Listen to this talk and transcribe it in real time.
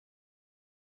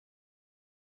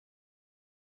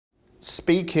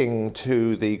speaking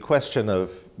to the question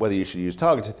of whether you should use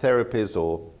targeted therapies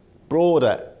or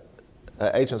broader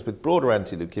agents with broader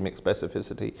anti-leukemic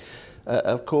specificity,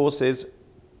 of course, is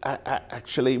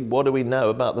actually what do we know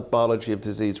about the biology of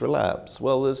disease relapse?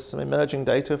 Well, there's some emerging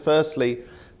data. Firstly,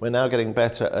 we're now getting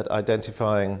better at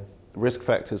identifying risk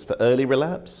factors for early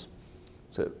relapse.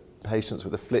 So patients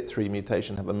with a FLT3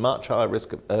 mutation have a much higher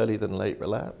risk of early than late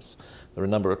relapse. There are a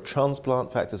number of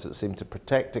transplant factors that seem to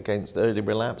protect against early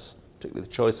relapse, particularly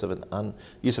the choice of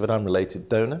use of an unrelated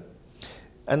donor.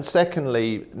 And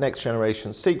secondly, next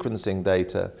generation sequencing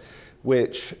data,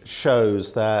 which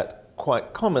shows that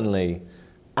quite commonly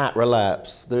at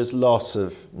relapse, there's loss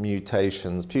of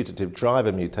mutations, putative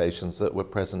driver mutations that were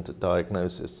present at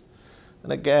diagnosis.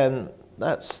 And again,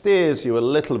 that steers you a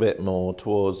little bit more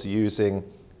towards using,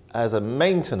 as a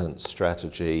maintenance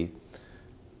strategy,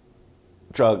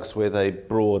 drugs with a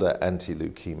broader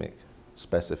anti-leukemic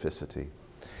specificity.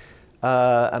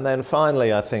 And then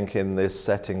finally, I think in this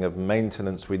setting of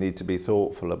maintenance, we need to be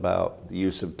thoughtful about the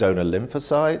use of donor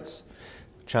lymphocytes.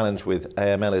 The challenge with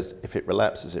AML is if it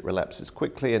relapses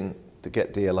quickly, and to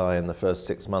get DLI in the first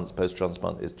 6 months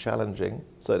post-transplant is challenging,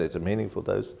 certainly at a meaningful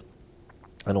dose.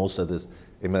 And also there's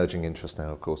emerging interest now,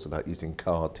 of course, about using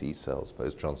CAR T cells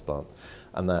post-transplant.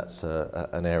 And that's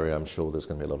an area I'm sure there's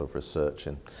going to be a lot of research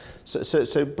in.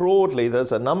 So broadly,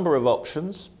 there's a number of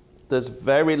options. There's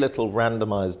very little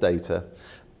randomized data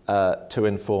to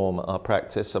inform our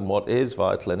practice, and what is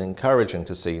vital and encouraging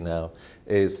to see now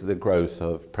is the growth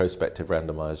of prospective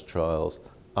randomized trials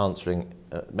answering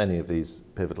many of these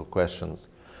pivotal questions,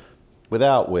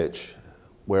 without which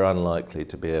we're unlikely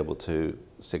to be able to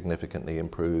significantly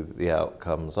improve the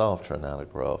outcomes after an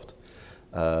allograft,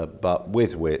 but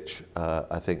with which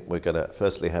I think we're going to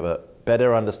firstly have a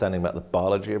better understanding about the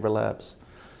biology of relapse,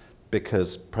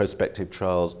 because prospective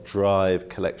trials drive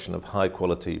collection of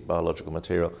high-quality biological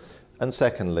material. And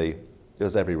secondly,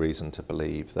 there's every reason to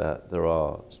believe that there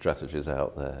are strategies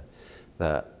out there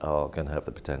that are going to have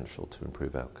the potential to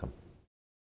improve outcome.